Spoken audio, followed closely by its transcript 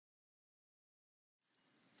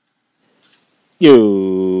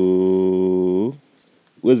Yo,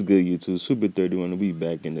 what's good, YouTube? Super 31, we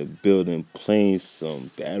back in the building playing some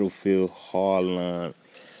Battlefield Hardline.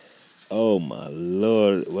 Oh my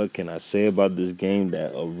lord, what can I say about this game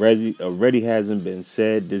that already hasn't been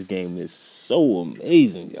said? This game is so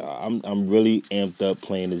amazing, y'all. I'm really amped up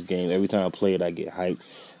playing this game. Every time I play it, I get hyped.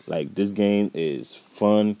 Like, this game is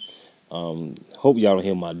fun. Hope y'all don't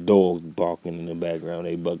hear my dog barking in the background.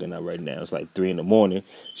 They bugging out right now. It's like 3 in the morning.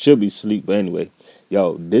 Should be sleep, but anyway.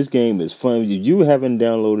 Yo, this game is fun. If you haven't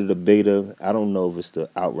downloaded the beta, I don't know if it's still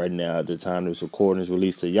out right now at the time this recording is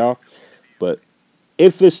released to y'all. But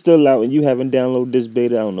if it's still out and you haven't downloaded this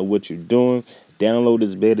beta, I don't know what you're doing. Download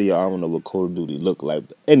this beta, y'all. I don't know what Call of Duty look like.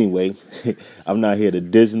 But anyway, I'm not here to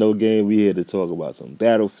diss no game. We here to talk about some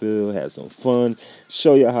Battlefield, have some fun,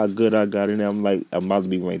 show y'all how good I got in there. I'm about to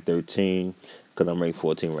be ranked 13 because I'm ranked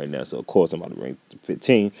 14 right now. So of course I'm about to rank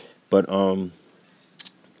 15. But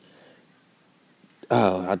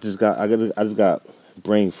I just got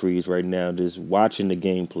brain freeze right now just watching the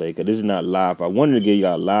gameplay because this is not live. I wanted to give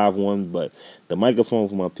y'all a live one, but the microphone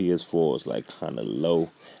for my PS4 is like kind of low.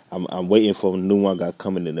 I'm waiting for a new one got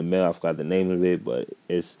coming in the mail. I forgot the name of it, but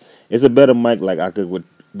it's a better mic. Like I could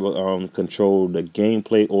control the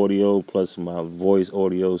gameplay audio plus my voice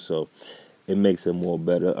audio, so it makes it more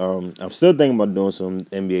better. I'm still thinking about doing some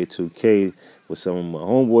NBA 2K with some of my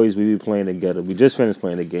homeboys. We be playing together. We just finished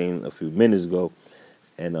playing the game a few minutes ago,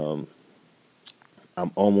 and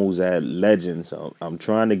I'm almost at Legend, so I'm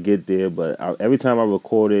trying to get there. But every time I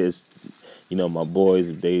record it, it's my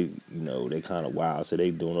boys, they kind of wild, so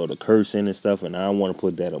they doing all the cursing and stuff, and I don't want to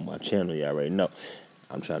put that on my channel. Y'all already know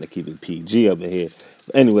I'm trying to keep it PG up in here.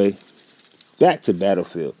 But anyway, back to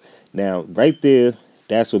Battlefield. Now, right there,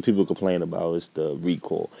 that's what people complain about is the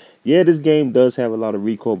recoil. Yeah, this game does have a lot of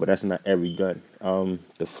recoil, but that's not every gun.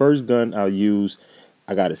 The first gun I'll use,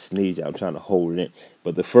 I got to sneeze. I'm trying to hold it in.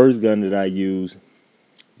 But the first gun that I use,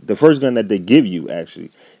 the first gun that they give you,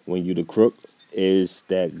 actually, when you the crook, is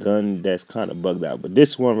that gun that's kind of bugged out. But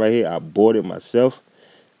this one right here, I bought it myself,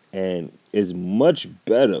 and it's much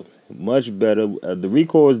better. Much better. The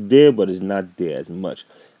recoil is there, but it's not there as much.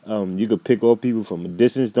 You could pick off people from a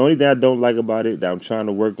distance. The only thing I don't like about it that I'm trying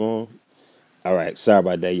to work on. All right, sorry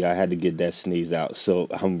about that, y'all. I had to get that sneeze out. So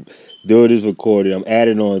I'm doing this recording. I'm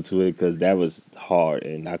adding on to it because that was hard,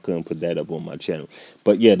 and I couldn't put that up on my channel.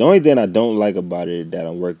 But yeah, the only thing I don't like about it that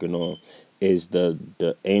I'm working on is the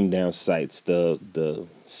aim down sights. The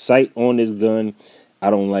sight on this gun, I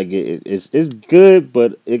don't like it. It's good,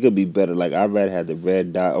 but it could be better. Like I'd rather have the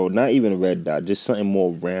red dot, or not even a red dot, just something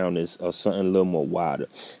more round or something a little more wider.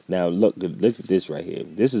 Now look at this right here.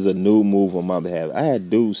 This is a new move on my behalf. I had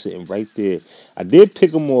dudes sitting right there. I did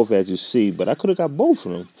pick them off as you see, but I could have got both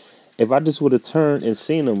of them. If I just would have turned and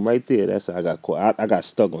seen them right there, that's how I got caught. I got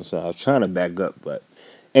stuck on something. I was trying to back up, but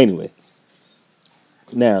anyway.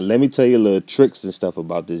 Now, let me tell you a little tricks and stuff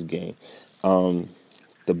about this game.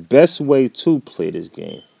 The best way to play this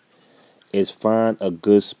game is find a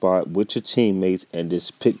good spot with your teammates and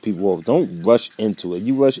just pick people off. Don't rush into it.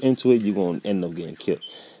 You rush into it, you're going to end up getting killed.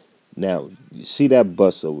 Now, you see that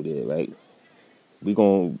bus over there, right? We're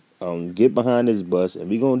going to get behind this bus, and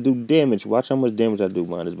we're going to do damage. Watch how much damage I do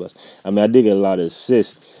behind this bus. I mean, I did get a lot of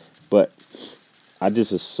assists, but I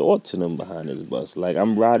just assaulted them behind this bus. Like,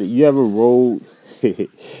 I'm riding. You ever rode?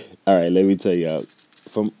 All right, let me tell y'all.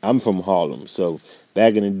 I'm from Harlem, so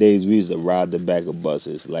back in the days we used to ride the back of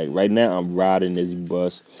buses. Like right now, I'm riding this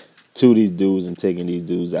bus to these dudes and taking these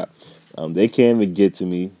dudes out. They can't even get to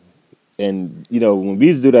me. And when we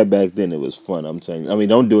used to do that back then, it was fun. I'm telling you. I mean,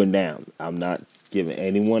 don't do it now. I'm not giving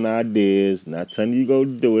anyone ideas. Not telling you to go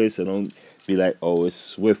do it. So don't be like, oh, it's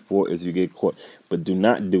Swift 4 if you get caught. But do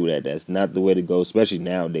not do that. That's not the way to go. Especially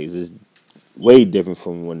nowadays. It's way different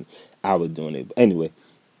from when I was doing it. But anyway,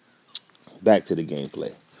 back to the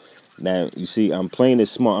gameplay. Now, you see, I'm playing it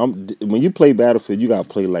smart. When you play Battlefield, you got to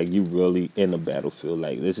play like you really in the Battlefield.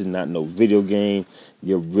 Like, this is not no video game.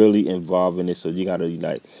 You're really involved in it, so you got to,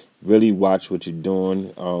 like, really watch what you're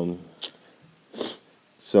doing.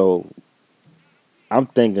 So, I'm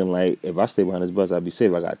thinking, like, if I stay behind this bus, I'll be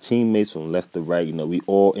safe. I got teammates from left to right. We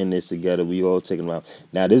all in this together. We all taking them out.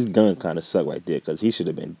 Now, this gun kind of sucked right there because he should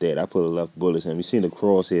have been dead. I put enough bullets in him. You seen the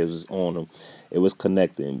crosshairs was on him. It was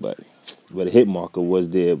connecting, but the hit marker was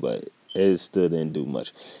there, but it still didn't do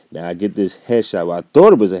much. Now, I get this headshot. Well, I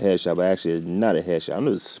thought it was a headshot, but actually it's not a headshot. I'm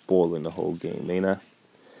just spoiling the whole game, ain't I?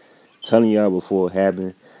 Telling y'all before it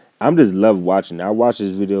happened. I'm just love watching it. I watched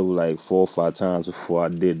this video like 4 or 5 times before I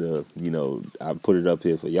did I put it up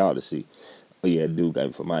here for y'all to see. But yeah, dude got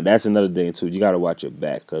me from mine. That's another thing too. You gotta watch your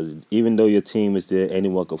back, cause even though your team is there,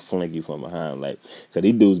 anyone could flank you from behind. Like, cause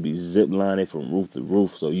these dudes be zip lining from roof to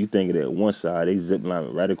roof. So you think that one side, they zip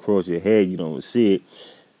lining right across your head. You don't see it.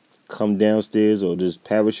 Come downstairs or just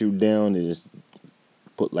parachute down and just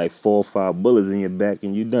put like 4 or 5 bullets in your back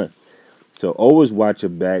and you done. So always watch your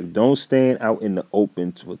back. Don't stand out in the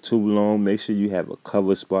open for too long. Make sure you have a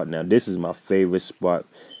cover spot. Now this is my favorite spot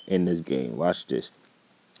in this game. Watch this.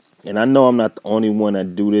 And I know I'm not the only one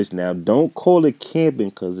that do this. Now don't call it camping,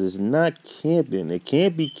 because it's not camping. It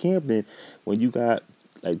can't be camping when you got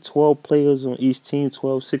like 12 players on each team,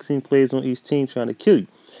 12, 16 players on each team trying to kill you.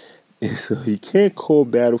 So you can't call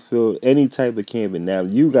Battlefield any type of camping. Now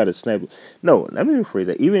you got a sniper. No, let me rephrase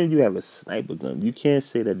that. Even if you have a sniper gun, you can't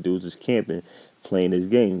say that dude's just camping playing this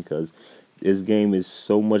game, because this game is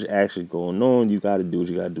so much action going on. You got to do what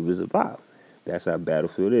you got to do to survive. That's how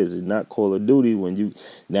Battlefield is. It's not Call of Duty.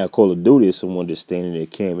 Now Call of Duty is someone just standing there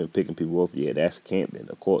camping, picking people off. Yeah, that's camping.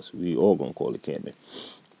 Of course, we all gonna call it camping.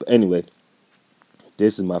 But anyway,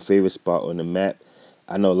 this is my favorite spot on the map.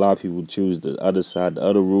 I know a lot of people choose the other side, the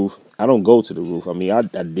other roof. I don't go to the roof. I mean, I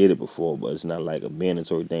did it before, but it's not like a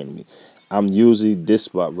mandatory thing to me. I'm usually this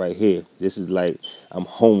spot right here. This is like I'm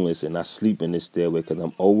homeless and I sleep in this stairway, because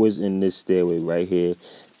I'm always in this stairway right here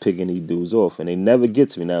picking these dudes off. And they never get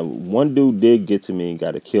to me. Now, one dude did get to me and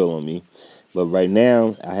got a kill on me. But right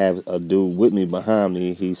now, I have a dude with me behind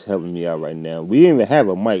me. He's helping me out right now. We didn't even have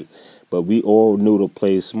a mic, but we all knew to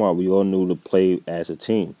play smart. We all knew to play as a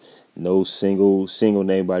team. No single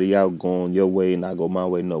anybody out going your way and I go my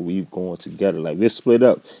way. No, we going together. Like, we're split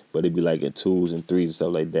up, but it'd be like in 2s and 3s and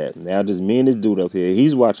stuff like that. Now just me and this dude up here.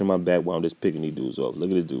 He's watching my back while I'm just picking these dudes off. Look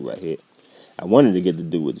at this dude right here. I wanted to get the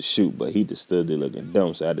dude with the shoot, but he just stood there looking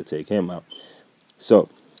dumb, so I had to take him out. So,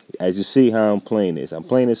 as you see how I'm playing this, I'm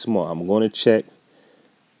playing it smart. I'm going to check,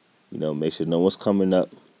 make sure no one's coming up.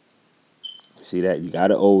 See that? You got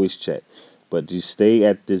to always check. But you stay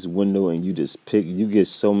at this window and you just pick. You get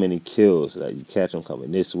so many kills. Like, you catch them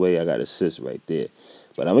coming this way. I got assist right there.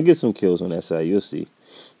 But I'm going to get some kills on that side. You'll see.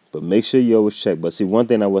 But make sure you always check. But see, one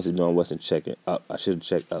thing I wasn't doing, I wasn't checking up. I should have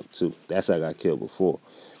checked up too. That's how I got killed before.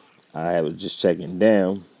 I was just checking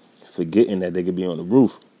down, forgetting that they could be on the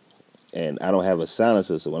roof. And I don't have a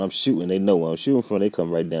silencer. So when I'm shooting, they know when I'm shooting from, they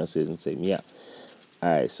come right downstairs and take me out.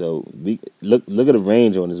 Alright, so look at the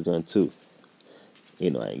range on this gun too. I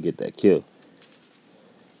didn't get that kill.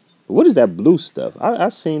 What is that blue stuff?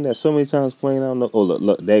 I've seen that so many times playing. I don't know. Oh,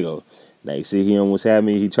 look, there you go. Now, you see, he almost had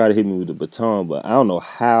me. He tried to hit me with the baton, but I don't know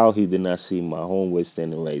how he did not see my homeboy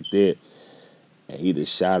standing right there. And he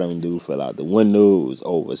just shot him, dude, fell out the window. It was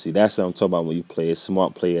over. See, that's what I'm talking about when you play a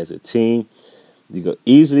smart play as a team. You could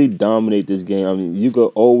easily dominate this game. I mean, you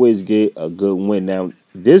could always get a good win. Now,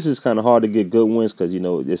 this is kind of hard to get good wins because,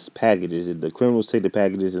 it's packages. If the criminals take the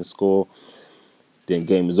packages and score, then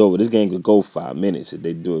game is over. This game could go 5 minutes if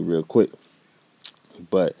they do it real quick.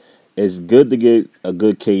 But it's good to get a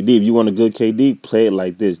good KD. If you want a good KD, play it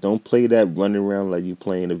like this. Don't play that running around like you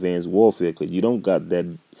playing Advanced Warfare, because you don't got that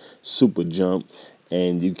super jump,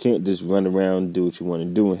 and you can't just run around and do what you want to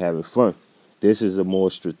do and having fun. This is a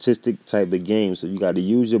more strategic type of game, so you got to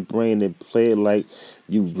use your brain and play it like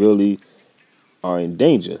you really are in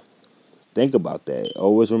danger. Think about that.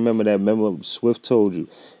 Always remember that. Remember, Swift told you.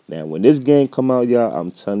 Now, when this game come out, y'all,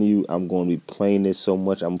 I'm telling you, I'm going to be playing this so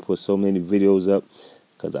much. I'm going to put so many videos up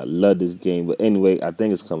because I love this game. But anyway, I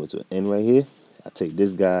think it's coming to an end right here. I take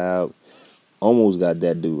this guy out. Almost got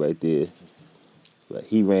that dude right there. But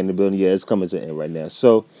he ran the building. Yeah, it's coming to an end right now.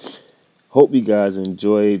 So, hope you guys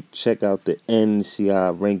enjoyed. Check out the end. See how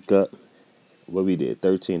I rank up. What we did,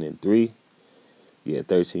 13-3. Yeah,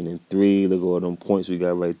 13-3. Look at all them points we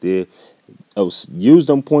got right there. Oh, use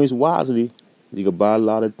them points wisely. You can buy a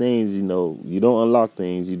lot of things, you don't unlock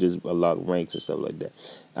things, you just unlock ranks and stuff like that.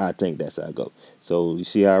 I think that's how I go. So, you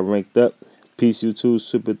see how I ranked up? Peace, YouTube,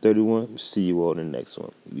 Swiftbig31. See you all in the next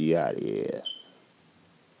one. We out of here.